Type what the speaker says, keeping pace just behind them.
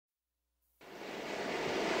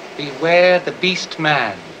Beware the beast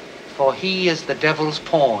man, for he is the devil's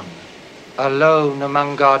pawn. Alone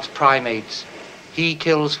among God's primates, he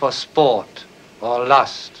kills for sport, or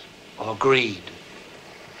lust, or greed.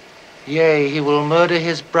 Yea, he will murder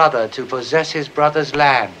his brother to possess his brother's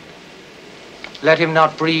land. Let him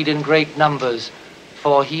not breed in great numbers,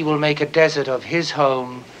 for he will make a desert of his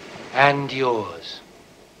home and yours.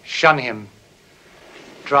 Shun him.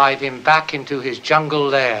 Drive him back into his jungle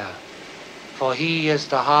lair, for he is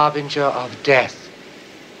the harbinger of death.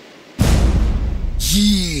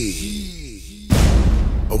 Yeah.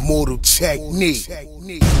 Immortal technique.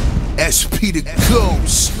 SP the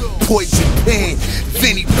Ghost, Poison Pen,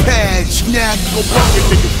 Vinnie Paz, now go buggin',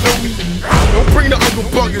 nigga, feel me? Don't bring the Uncle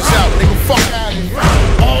Buggers out, nigga, fuck out of here.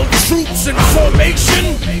 All troops in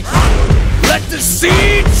formation, let the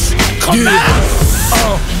siege commence!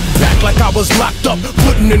 Back like I was locked up,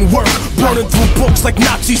 putting in work, burning through books like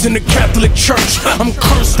Nazis in the Catholic Church. I'm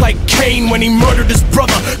cursed like Cain when he murdered his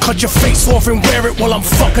brother. Cut your face off and wear it while I'm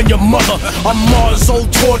fucking your mother. I'm Mars,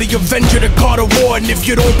 old Tor, the Avenger, the God of War. And if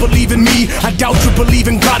you don't believe in me, I doubt you believe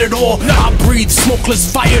in God at all. I breathe smokeless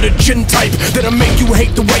fire, the gin type that'll make you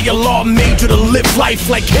hate the way Allah made you to live life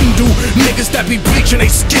like Hindu niggas that be bleaching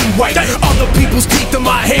they skin white. Other people's teeth in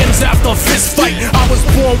my hands after a fist fight. I was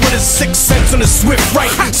born with a sixth sense and a swift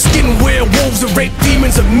right. Skin werewolves and rape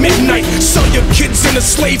demons at midnight. Sell your kids into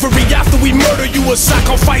slavery after we murder you, or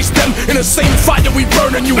sacrifice them in the same fire we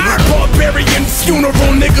burning you. Barbarian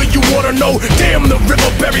funeral, nigga, you wanna know? Damn, the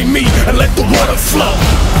river bury me and let the water flow.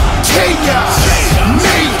 Chaos,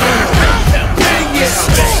 mayhem, bang it,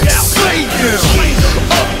 slay them,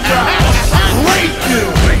 uprise, rape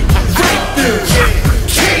them,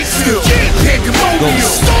 case them, pandemonium,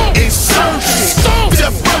 insurgents,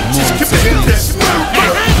 death roaches, commit this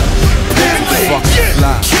murder.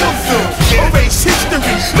 Kill them, erase history,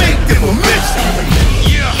 make them a mystery.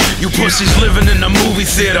 You pussies living in the movie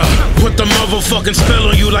theater, put the motherfucking spell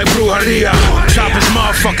on you like brujeria. Chop his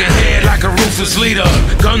motherfucking head like a ruthless leader.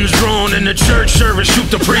 Guns drawn in the church service, shoot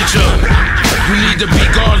the preacher. You need to be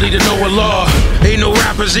godly to know a law. Ain't no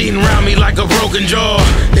rappers eating around me like a broken jaw.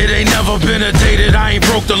 It ain't never been a day that I ain't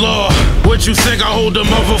broke the law. What you think I hold the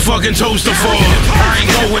motherfucking toaster for? I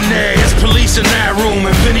ain't going there, it's police in that room.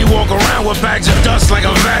 And Vinnie walk around with bags of dust like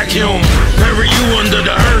a vacuum. Bury you under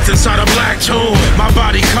the earth inside a black tomb. My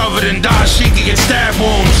body covered in dashiki and stab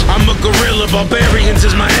wounds. I'm a gorilla, barbarians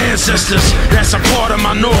is my ancestors. That's a part of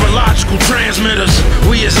my neurological transmitters.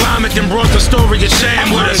 We Islamic and brought the story of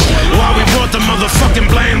sham with us, while we brought the motherfucking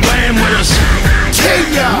blam with us.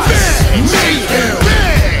 Chaos, mayhem,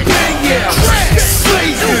 bang it,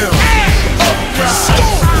 slay them, uprise,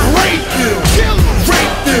 rape them,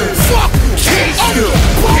 fuck, case them,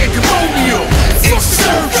 pandemonium,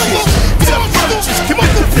 insurgents, death roaches,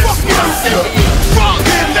 commit the fuck murder.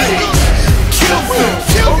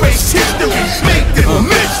 Erase history, make them a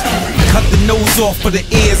mystery. Cut the nose off, but the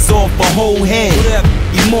ears off a whole head.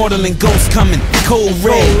 Immortal and ghost coming, cold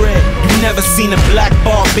red. You never seen a black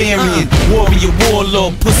barbarian, warrior,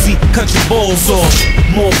 warlord, pussy, cut your balls off.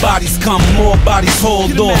 More bodies come, more bodies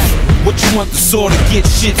hauled off. What you want the sword to get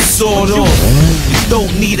shit sawed off? You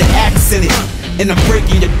don't need an axe in it, and I'm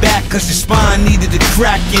breaking your back cause your spine needed a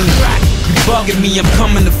crack in it. You bugging me, I'm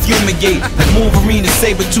coming to fumigate like Wolverine and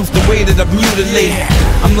Sabretooth, the way that I mutilate.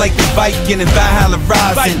 I'm like the Viking and Valhalla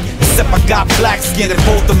rising, except I got black skin and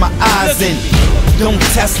both of my eyes in. Don't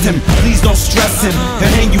test him, please don't stress him.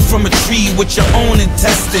 He'll hang you from a tree with your own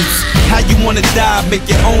intestines. How you wanna die, make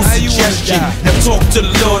your own suggestion. Now talk to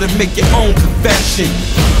the Lord and make your own confession.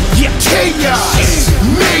 Yeah, chaos,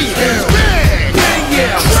 mayhem, bang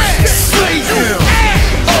it, slay them,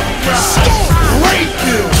 uprise, rape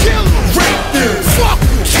them, fuck,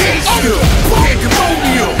 case them,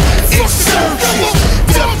 pandemonium, insurgents,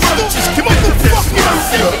 death roaches, commit the fuck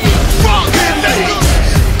murder.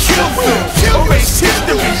 Kill them, erase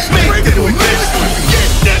history, make them a mystery.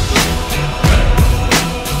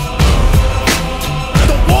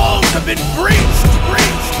 The walls have been breached.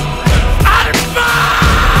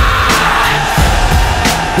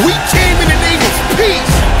 We came in the name of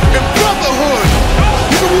peace and brotherhood.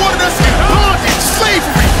 You wanted us in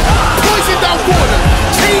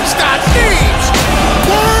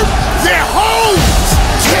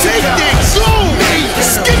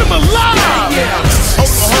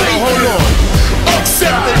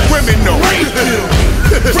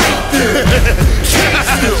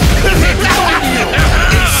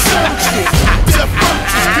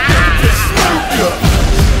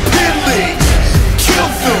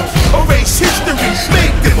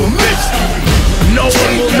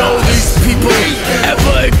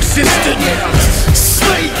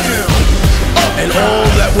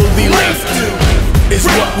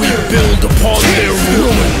build upon their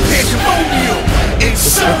ruin. Pandemonium,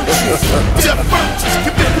 insurgents, divergents,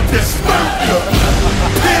 committed this murder.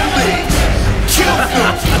 Pillage, kill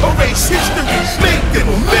them, erase history, make them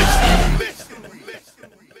a mystery.